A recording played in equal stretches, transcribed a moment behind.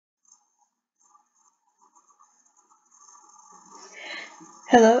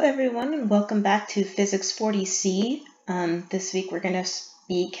Hello everyone and welcome back to Physics 40C. This week we're going to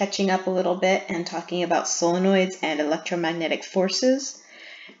be catching up a little bit and talking about solenoids and electromagnetic forces.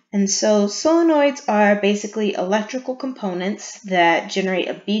 And so solenoids are basically electrical components that generate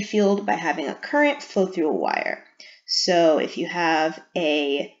a B field by having a current flow through a wire. So if you have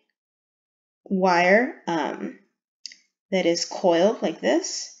a wire that is coiled like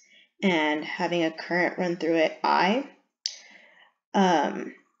this and having a current run through it I,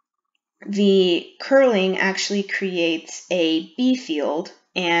 the curling actually creates a B field,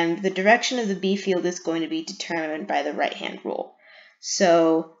 and the direction of the B field is going to be determined by the right-hand rule.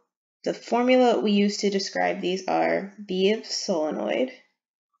 So the formula we use to describe these are B of solenoid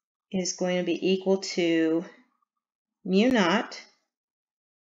is going to be equal to mu naught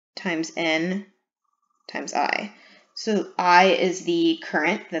times N times I. So I is the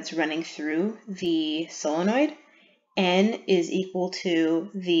current that's running through the solenoid. N is equal to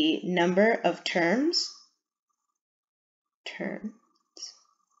the number of turns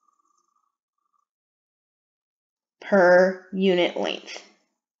per unit length.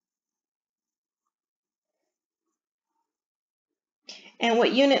 And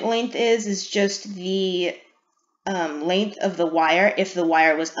what unit length is just the length of the wire if the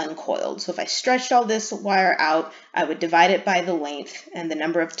wire was uncoiled. So if I stretched all this wire out, I would divide it by the length and the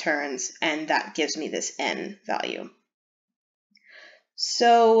number of turns, and that gives me this N value.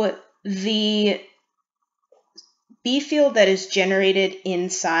 So the B field that is generated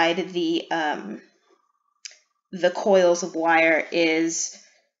inside the coils of wire is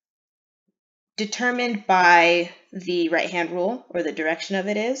determined by the right-hand rule, or the direction of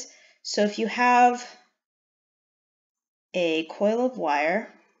it is. So if you have a coil of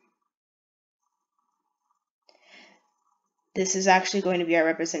wire, this is actually going to be our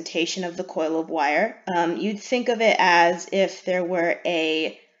representation of the coil of wire. You'd think of it as if there were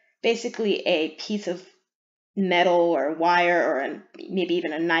basically a piece of metal or wire or maybe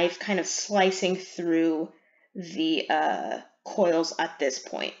even a knife kind of slicing through the coils at this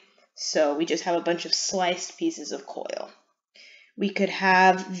point. So we just have a bunch of sliced pieces of coil. We could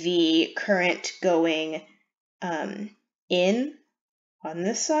have the current going in on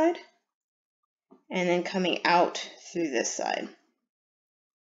this side and then coming out through this side.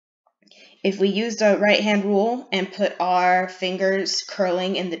 If we used a right-hand rule and put our fingers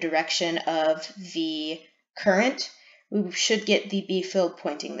curling in the direction of the current, we should get the B field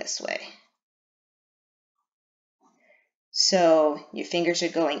pointing this way. So your fingers are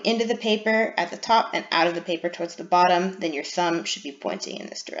going into the paper at the top and out of the paper towards the bottom, then your thumb should be pointing in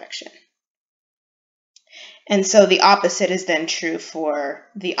this direction. And so the opposite is then true for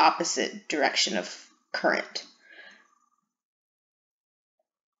the opposite direction of current.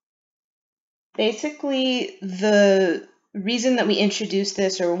 Basically, the reason that we introduce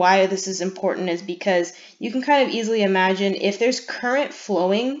this, or why this is important, is because you can kind of easily imagine if there's current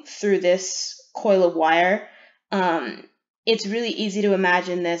flowing through this coil of wire, it's really easy to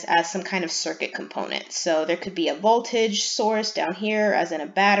imagine this as some kind of circuit component. So there could be a voltage source down here, as in a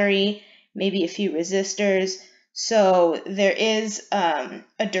battery, maybe a few resistors. So there is a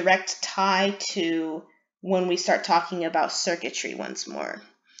direct tie to when we start talking about circuitry once more.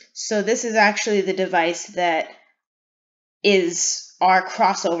 So this is actually the device that is our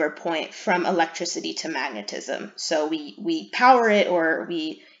crossover point from electricity to magnetism. So we power it, or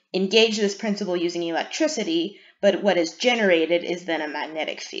we engage this principle using electricity, but what is generated is then a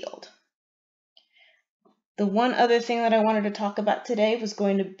magnetic field. The one other thing that I wanted to talk about today was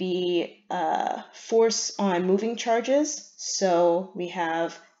going to be force on moving charges. So we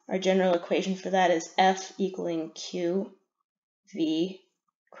have our general equation for that is F equaling Q V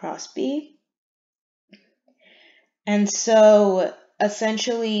cross B. And so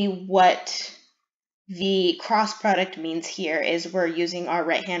essentially what the cross product means here is we're using our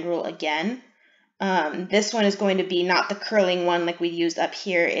right-hand rule again. This one is going to be not the curling one like we used up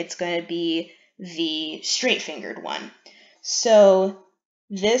here. It's going to be the straight-fingered one. So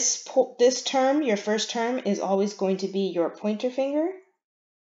this term, your first term, is always going to be your pointer finger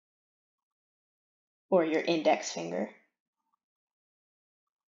or your index finger.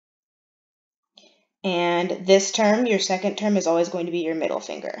 And this term, your second term, is always going to be your middle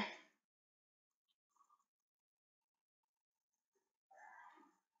finger.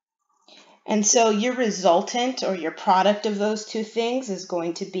 And so your resultant, or your product of those two things, is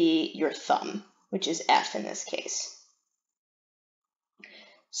going to be your thumb, which is F in this case.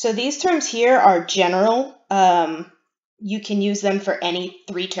 So these terms here are general. You can use them for any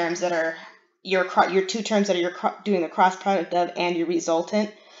three terms that are your two terms that you're doing the cross product of, and your resultant.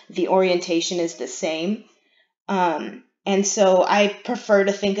 The orientation is the same. And so I prefer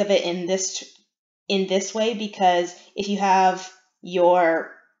to think of it in this way, because if you have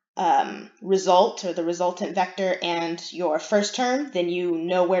your result or the resultant vector and your first term, then you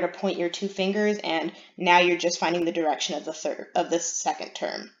know where to point your two fingers, and now you're just finding the direction of the second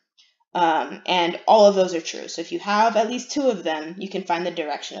term. And all of those are true. So if you have at least two of them, you can find the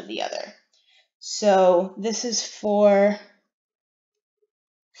direction of the other. So this is for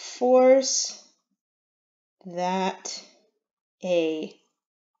force that a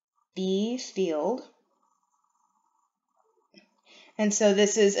B field, and so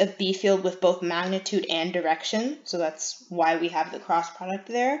this is a B field with both magnitude and direction, so that's why we have the cross product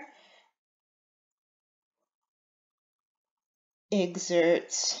there,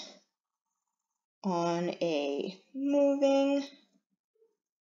 exerts on a moving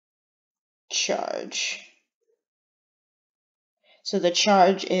charge. So the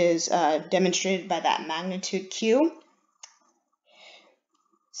charge is demonstrated by that magnitude Q.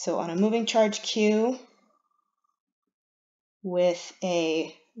 So on a moving charge Q with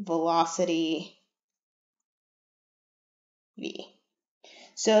a velocity V.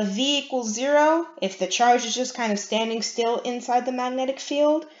 So if V equals 0, if the charge is just kind of standing still inside the magnetic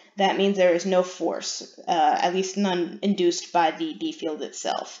field, that means there is no force, at least none induced by the B field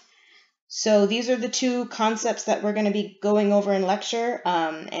itself. So these are the two concepts that we're going to be going over in lecture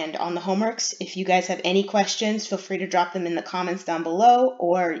and on the homeworks. If you guys have any questions, feel free to drop them in the comments down below,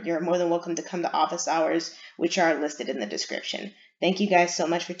 or you're more than welcome to come to office hours, which are listed in the description. Thank you guys so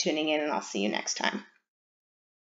much for tuning in, and I'll see you next time.